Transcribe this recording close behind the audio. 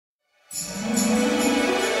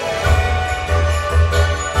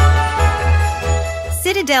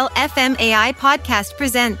Del FM AI podcast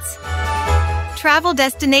presents Travel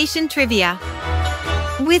Destination Trivia.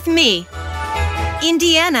 With me,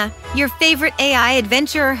 Indiana, your favorite AI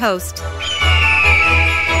adventurer host.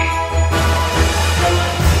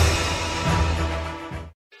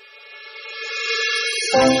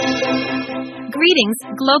 Greetings,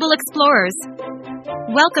 global explorers.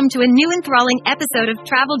 Welcome to a new enthralling episode of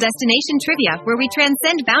Travel Destination Trivia, where we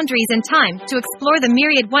transcend boundaries and time to explore the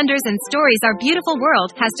myriad wonders and stories our beautiful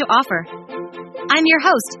world has to offer. I'm your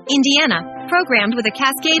host, Indiana, programmed with a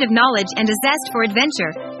cascade of knowledge and a zest for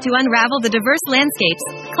adventure to unravel the diverse landscapes,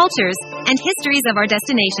 cultures, and histories of our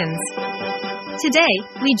destinations. Today,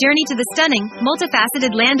 we journey to the stunning,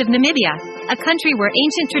 multifaceted land of Namibia, a country where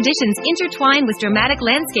ancient traditions intertwine with dramatic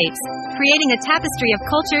landscapes, creating a tapestry of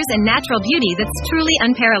cultures and natural beauty that's truly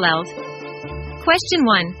unparalleled. Question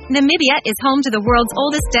 1. Namibia is home to the world's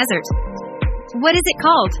oldest desert. What is it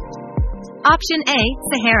called? Option A,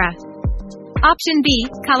 Sahara. Option B,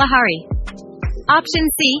 Kalahari. Option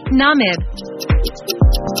C, Namib.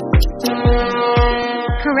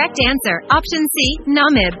 Correct answer, option C,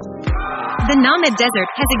 Namib. The Namib Desert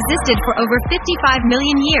has existed for over 55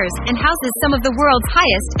 million years and houses some of the world's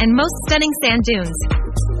highest and most stunning sand dunes.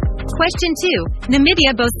 Question 2.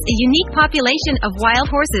 Namibia boasts a unique population of wild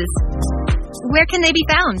horses. Where can they be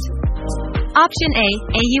found? Option A,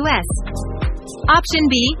 AUS. Option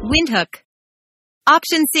B, Windhoek.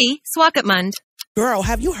 Option C, Swakopmund. Girl,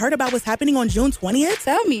 have you heard about what's happening on June 20th?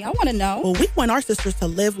 Tell me, I want to know. Well, we want our sisters to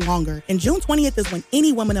live longer. And June 20th is when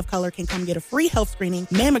any woman of color can come get a free health screening,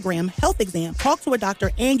 mammogram, health exam, talk to a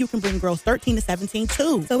doctor, and you can bring girls 13 to 17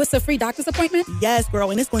 too. So it's a free doctor's appointment? Yes,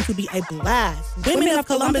 girl, and it's going to be a blast. Women of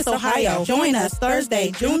Columbus, Ohio, join us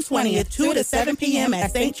Thursday, June 20th, 2 to 7 p.m.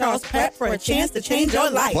 at St. Charles Prep for a chance to change your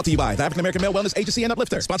life. Brought to you by the African American Male Wellness Agency and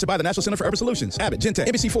Uplifter. Sponsored by the National Center for Urban Solutions, Abbott, Gentech,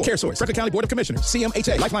 NBC4, CareSource, Franklin County Board of Commissioners,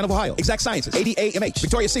 CMHA, Lifeline of Ohio, Exact Sciences, ADAMH,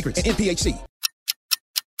 Victoria's Secret, and NPHC.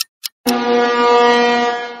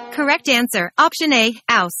 Correct answer, option A,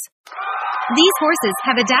 Aus. These horses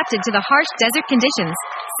have adapted to the harsh desert conditions,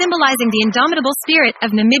 symbolizing the indomitable spirit of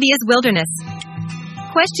Namibia's wilderness.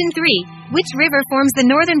 Question 3. Which river forms the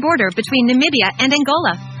northern border between Namibia and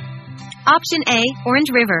Angola? Option A, Orange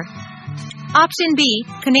River. Option B,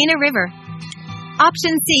 Kanena River.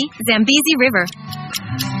 Option C, Zambezi River.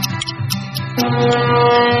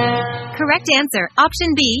 Correct answer,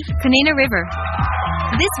 option B, Kanena River.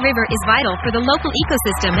 This river is vital for the local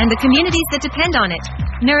ecosystem and the communities that depend on it,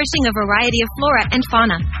 nourishing a variety of flora and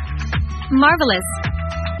fauna. Marvelous!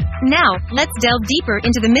 Now, let's delve deeper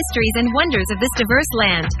into the mysteries and wonders of this diverse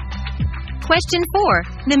land. Question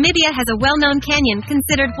 4. Namibia has a well-known canyon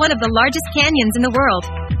considered one of the largest canyons in the world.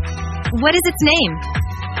 What is its name?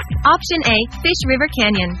 Option A, Fish River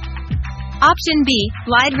Canyon. Option B,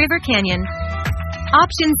 Blyde River Canyon.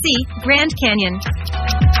 Option C, Grand Canyon.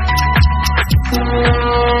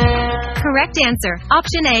 Correct answer,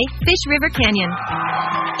 option A, Fish River Canyon.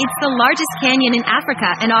 It's the largest canyon in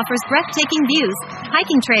Africa and offers breathtaking views,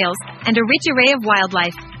 hiking trails, and a rich array of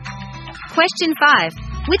wildlife. Question 5.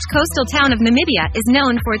 Which coastal town of Namibia is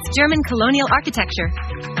known for its German colonial architecture?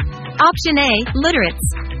 Option A, Lüderitz.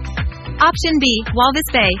 Option B, Walvis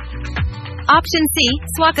Bay. Option C,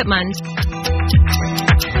 Swakopmund.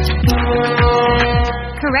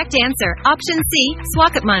 Correct answer, option C,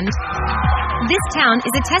 Swakopmund. This town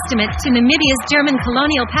is a testament to Namibia's German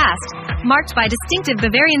colonial past, marked by distinctive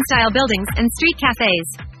Bavarian-style buildings and street cafes.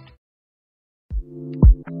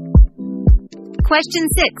 Question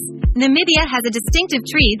 6. Namibia has a distinctive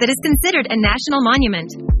tree that is considered a national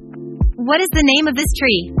monument. What is the name of this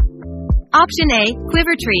tree? Option A,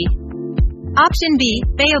 Quiver Tree. Option B,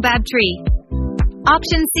 Baobab Tree.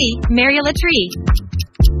 Option C, Mariela Tree.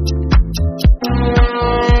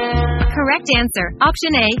 Correct answer,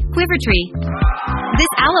 option A, Quiver Tree.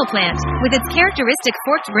 This aloe plant, with its characteristic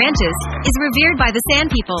forked branches, is revered by the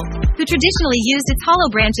San people, who traditionally used its hollow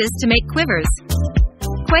branches to make quivers.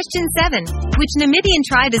 Question 7. Which Namibian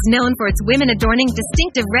tribe is known for its women adorning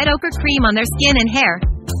distinctive red ochre cream on their skin and hair?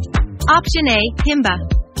 Option A, Himba.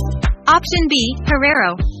 Option B,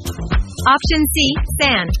 Herero. Option C,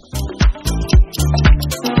 San.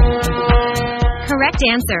 Correct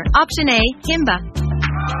answer, option A, Himba.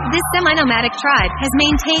 This semi-nomadic tribe has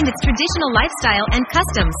maintained its traditional lifestyle and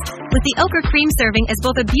customs, with the ochre cream serving as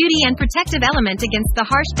both a beauty and protective element against the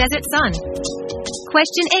harsh desert sun.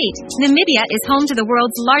 Question 8. Namibia is home to the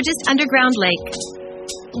world's largest underground lake.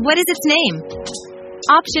 What is its name?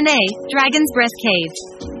 Option A, Dragon's Breath Cave.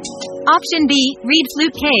 Option B, Reed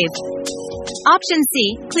Flute Cave. Option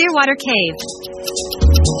C, Clearwater Cave.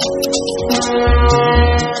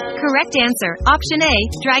 Correct answer, option A,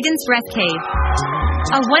 Dragon's Breath Cave.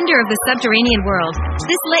 A wonder of the subterranean world,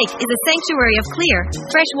 this lake is a sanctuary of clear,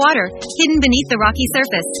 fresh water, hidden beneath the rocky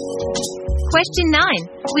surface. Question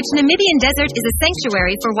 9. Which Namibian desert is a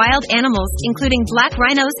sanctuary for wild animals, including black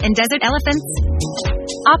rhinos and desert elephants?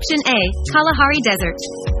 Option A. Kalahari Desert.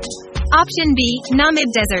 Option B.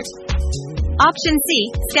 Namib Desert. Option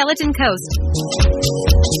C. Skeleton Coast.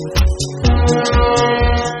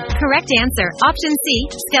 Correct answer, option C.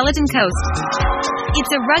 Skeleton Coast.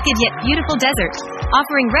 It's a rugged yet beautiful desert,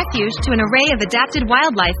 offering refuge to an array of adapted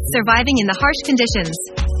wildlife surviving in the harsh conditions.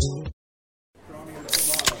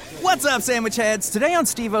 What's up, sandwich heads? Today on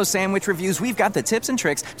Steve-O's Sandwich Reviews, we've got the tips and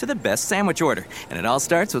tricks to the best sandwich order. And it all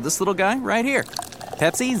starts with this little guy right here.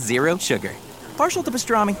 Pepsi Zero Sugar. Partial to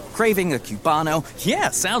pastrami, craving a cubano. Yeah,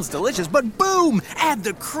 sounds delicious, but boom! Add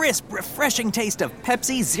the crisp, refreshing taste of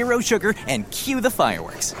Pepsi Zero Sugar and cue the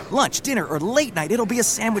fireworks. Lunch, dinner, or late night, it'll be a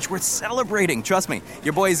sandwich worth celebrating. Trust me,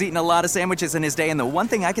 your boy's eaten a lot of sandwiches in his day, and the one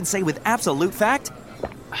thing I can say with absolute fact,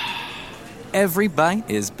 every bite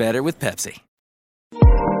is better with Pepsi.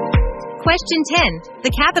 Question 10.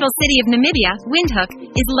 The capital city of Namibia, Windhoek,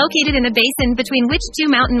 is located in a basin between which two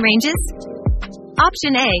mountain ranges?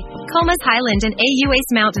 Option A. Comas Highland and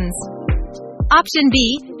Uace Mountains. Option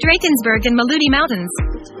B. Drakensberg and Maluti Mountains.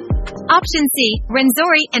 Option C.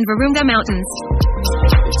 Rwenzori and Virunga Mountains.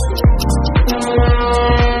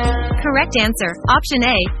 Correct answer, option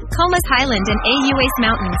A. Comas Highland and Uace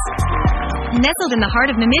Mountains. Nestled in the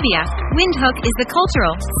heart of Namibia, Windhoek is the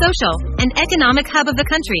cultural, social, and economic hub of the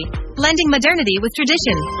country, blending modernity with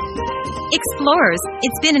tradition. Explorers,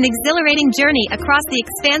 it's been an exhilarating journey across the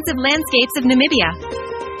expansive landscapes of Namibia.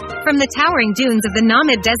 From the towering dunes of the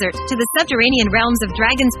Namib Desert to the subterranean realms of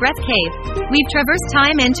Dragon's Breath Cave, we've traversed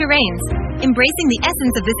time and terrains, embracing the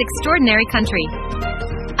essence of this extraordinary country.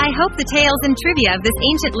 I hope the tales and trivia of this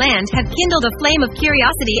ancient land have kindled a flame of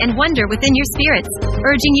curiosity and wonder within your spirits,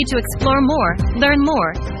 urging you to explore more, learn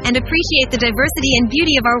more, and appreciate the diversity and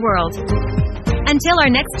beauty of our world. Until our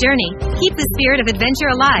next journey, keep the spirit of adventure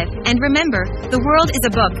alive, and remember, the world is a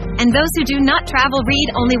book, and those who do not travel read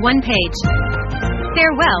only one page.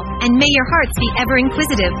 Farewell, and may your hearts be ever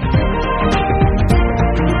inquisitive.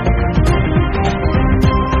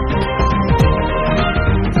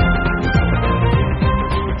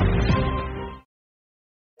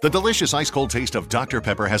 The delicious ice-cold taste of Dr.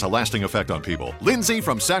 Pepper has a lasting effect on people. Lindsay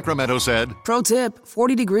from Sacramento said, Pro tip,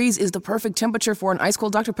 40 degrees is the perfect temperature for an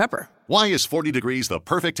ice-cold Dr. Pepper. why is 40 degrees the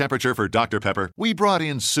perfect temperature for Dr. Pepper? We brought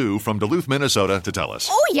in Sue from Duluth, Minnesota to tell us.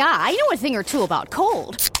 Oh yeah, I know a thing or two about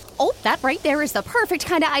cold. Oh, that right there is the perfect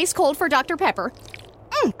kind of ice cold for Dr. Pepper.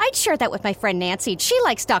 I'd share that with my friend Nancy. She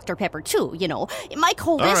likes Dr. Pepper too, you know. My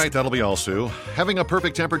coldest... All right, that'll be all, Sue. Having a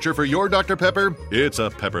perfect temperature for your Dr. Pepper? It's a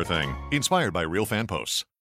Pepper thing. Inspired by real fan posts.